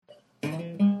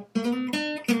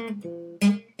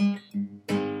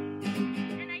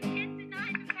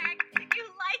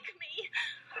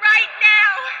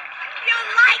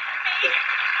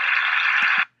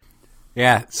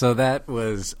Yeah, so that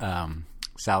was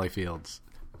Sally Fields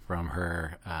from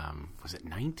her, was it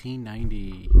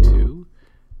 1992?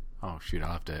 Oh, shoot,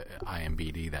 I'll have to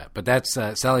IMBD that. But that's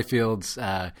Sally Fields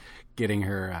getting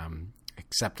her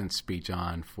acceptance speech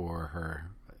on for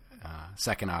her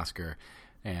second Oscar.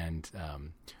 And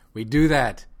we do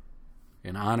that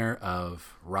in honor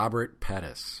of Robert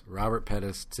Pettis. Robert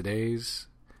Pettis, today's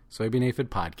Soybean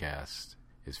Aphid podcast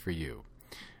is for you.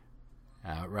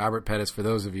 Robert Pettis, for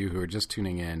those of you who are just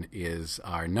tuning in, is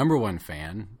our number one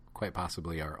fan, quite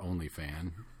possibly our only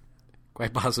fan,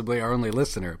 quite possibly our only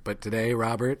listener. But today,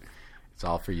 Robert, it's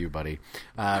all for you, buddy.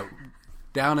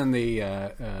 Down in the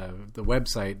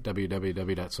website,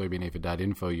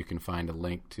 www.soybeanaphid.info, you can find a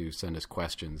link to send us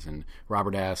questions. And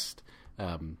Robert asked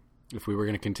if we were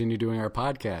going to continue doing our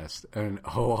podcast. And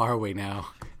oh, are we now?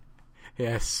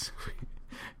 Yes,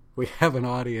 we have an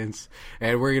audience,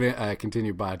 and we're going to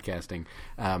continue podcasting.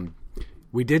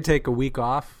 We did take a week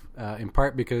off, in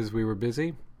part because we were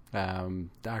busy.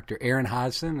 Dr. Erin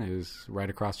Hodgson, who's right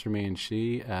across from me, and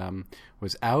she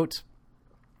was out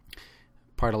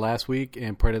part of last week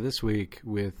and part of this week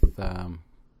with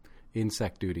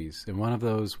insect duties. And one of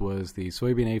those was the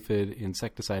soybean aphid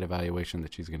insecticide evaluation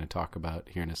that she's going to talk about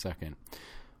here in a second.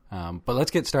 But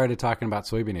let's get started talking about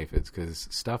soybean aphids because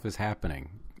stuff is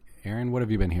happening. Erin, what have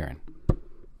you been hearing?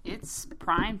 It's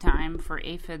prime time for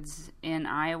aphids in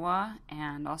Iowa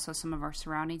and also some of our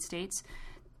surrounding states.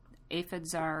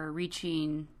 Aphids are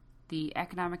reaching the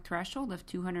economic threshold of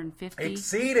 250.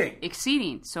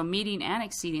 Exceeding. So meeting and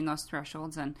exceeding those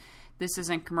thresholds. And this is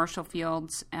in commercial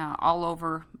fields all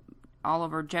over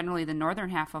generally the northern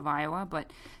half of Iowa.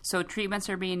 But so treatments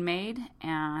are being made,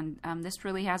 and this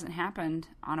really hasn't happened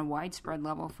on a widespread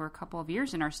level for a couple of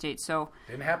years in our state. So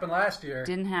didn't happen last year.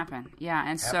 Didn't happen. Yeah,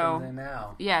 and it's happening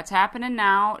now. Yeah, it's happening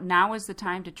now. Now is the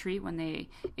time to treat when they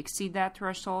exceed that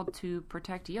threshold to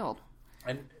protect yield.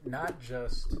 And not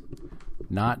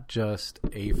just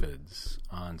aphids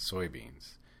on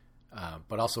soybeans,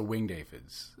 but also winged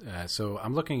aphids. So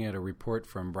I'm looking at a report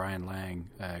from Brian Lang.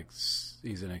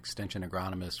 He's an extension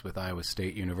agronomist with Iowa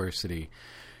State University.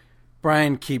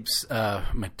 Brian keeps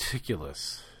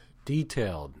meticulous,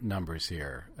 detailed numbers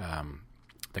here,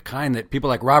 the kind that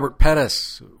people like Robert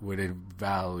Pettis would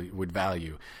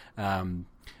value.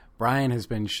 Brian has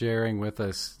been sharing with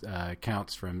us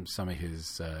accounts from some of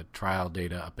his trial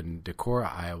data up in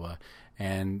Decorah, Iowa,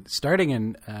 and starting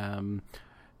in,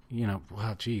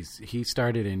 he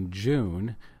started in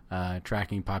June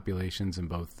tracking populations in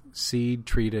both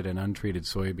seed-treated and untreated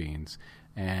soybeans,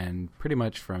 and pretty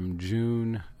much from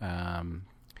June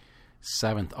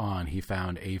 7th on, he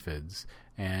found aphids,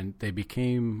 and they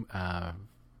became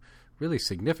really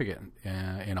significant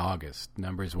in August.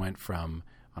 Numbers went from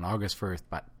on August 1st,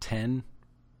 about 10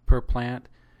 per plant,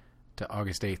 to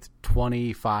August 8th,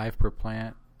 25 per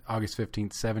plant, August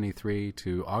 15th, 73,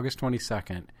 to August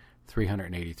 22nd,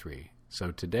 383.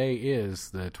 So today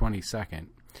is the 22nd.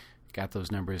 Got those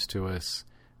numbers to us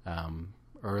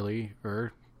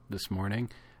earlier this morning.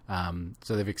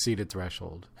 So they've exceeded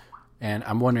threshold. And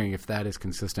I'm wondering if that is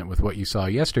consistent with what you saw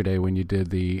yesterday when you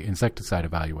did the insecticide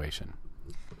evaluation.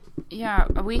 Yeah,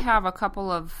 we have a couple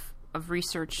of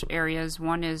research areas.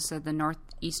 One is the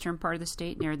northeastern part of the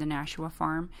state near the Nashua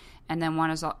farm, and then one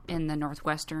is in the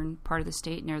northwestern part of the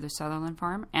state near the Sutherland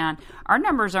farm. And our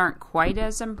numbers aren't quite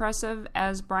as impressive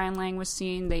as Brian Lang was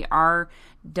seeing. They are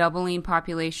doubling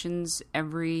populations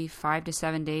every 5 to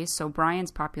 7 days, so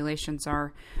Brian's populations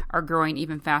are growing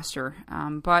even faster.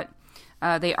 But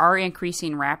they are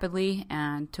increasing rapidly,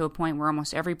 and to a point where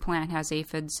almost every plant has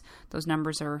aphids. Those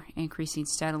numbers are increasing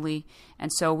steadily.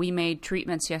 And so we made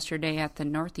treatments yesterday at the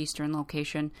northeastern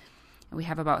location. We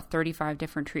have about 35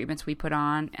 different treatments we put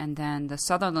on. And then the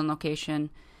Sutherland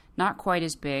location, not quite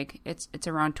as big. It's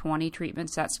around 20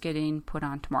 treatments that's getting put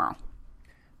on tomorrow.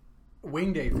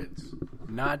 Winged aphids.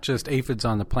 Not just aphids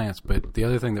on the plants, but the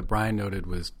other thing that Brian noted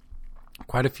was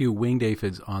quite a few winged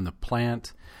aphids on the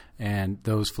plant and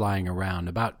those flying around,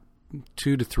 about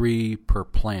 2 to 3 per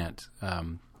plant.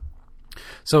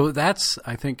 So that's,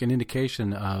 I think, an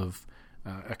indication of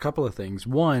a couple of things.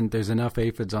 One, there's enough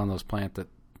aphids on those plants that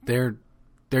they're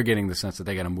getting the sense that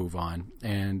they got to move on,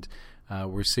 and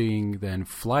we're seeing then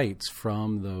flights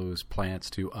from those plants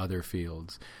to other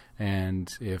fields. And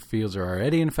if fields are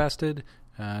already infested,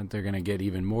 they're going to get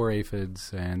even more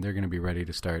aphids, and they're going to be ready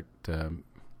to start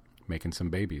making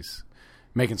some babies.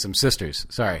 Making some sisters.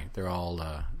 Sorry, they're all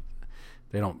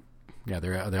they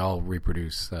all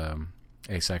reproduce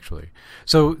asexually.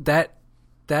 So that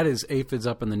is aphids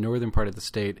up in the northern part of the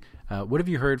state. What have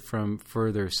you heard from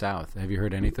further south? Have you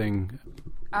heard anything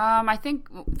I think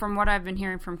from what I've been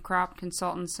hearing from crop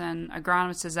consultants and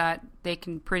agronomists is that they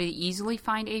can pretty easily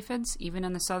find aphids, even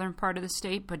in the southern part of the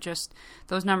state, but just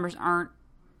those numbers aren't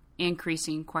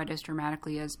increasing quite as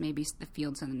dramatically as maybe the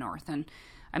fields in the north. And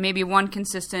maybe one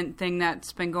consistent thing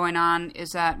that's been going on is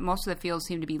that most of the fields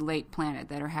seem to be late planted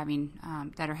that are having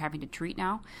to treat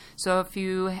now. So if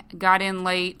you got in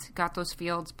late, got those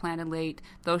fields planted late,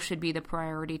 those should be the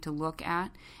priority to look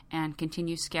at and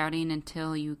continue scouting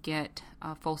until you get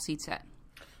a full seed set.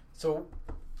 So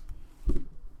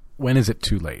when is it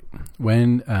too late?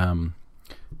 When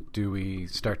do we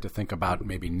start to think about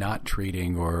maybe not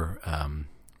treating or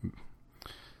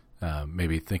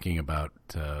maybe thinking about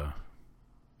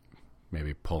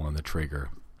maybe pulling the trigger?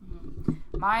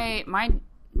 My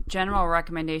general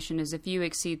recommendation is if you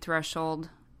exceed threshold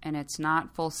and it's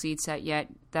not full seed set yet,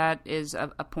 that is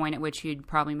a point at which you'd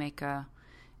probably make a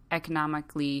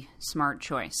economically smart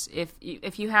choice.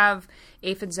 If you have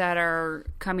aphids that are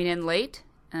coming in late,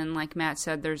 and like Matt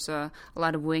said, there's a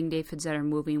lot of winged aphids that are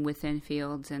moving within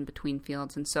fields and between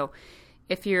fields, and so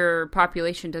if your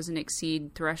population doesn't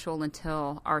exceed threshold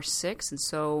until R6, and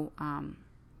so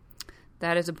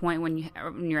that is a point when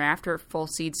you're after full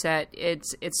seed set.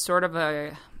 It's sort of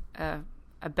a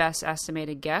best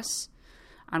estimated guess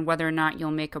on whether or not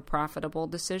you'll make a profitable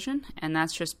decision, and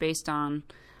that's just based on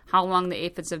how long the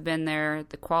aphids have been there,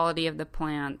 the quality of the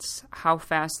plants, how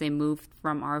fast they move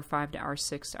from R5 to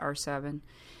R6 to R7.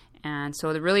 And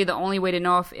so really the only way to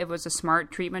know if it was a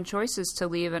smart treatment choice is to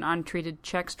leave an untreated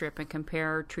check strip and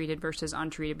compare treated versus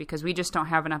untreated, because we just don't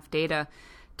have enough data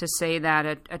to say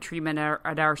that a treatment at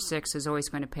R6 is always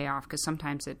going to pay off, because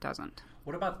sometimes it doesn't.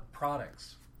 What about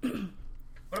products?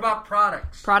 What about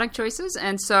products? Product choices.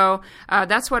 And so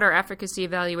that's what our efficacy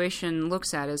evaluation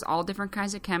looks at, is all different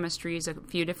kinds of chemistries, a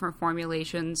few different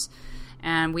formulations.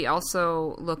 And we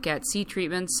also look at seed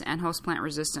treatments and host plant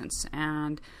resistance.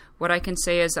 And what I can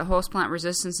say is that host plant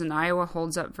resistance in Iowa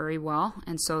holds up very well.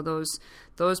 And so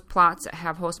those plots that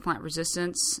have host plant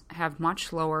resistance have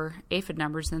much lower aphid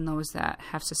numbers than those that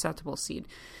have susceptible seed.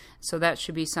 So that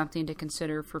should be something to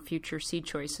consider for future seed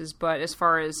choices. But as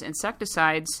far as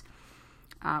insecticides,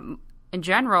 in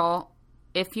general,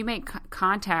 if you make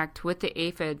contact with the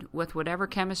aphid with whatever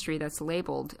chemistry that's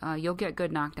labeled, you'll get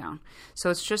good knockdown. So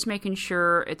it's just making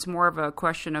sure it's more of a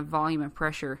question of volume and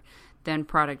pressure than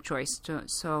product choice,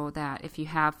 so that if you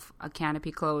have a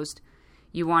canopy closed,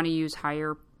 you want to use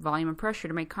higher volume and pressure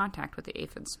to make contact with the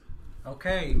aphids.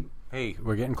 Okay. Hey,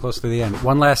 we're getting close to the end.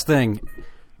 One last thing.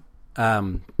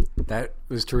 That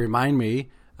was to remind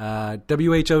me,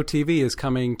 WHO TV is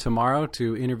coming tomorrow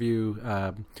to interview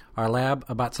our lab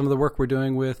about some of the work we're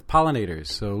doing with pollinators.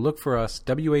 So look for us,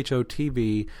 WHO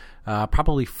TV,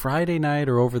 probably Friday night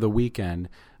or over the weekend,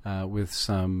 with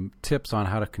some tips on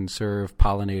how to conserve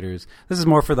pollinators. This is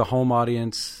more for the home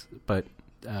audience, but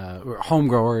home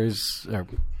growers or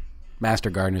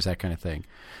master gardeners, that kind of thing.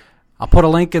 I'll put a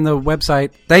link in the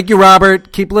website. Thank you,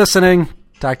 Robert. Keep listening.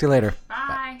 Talk to you later.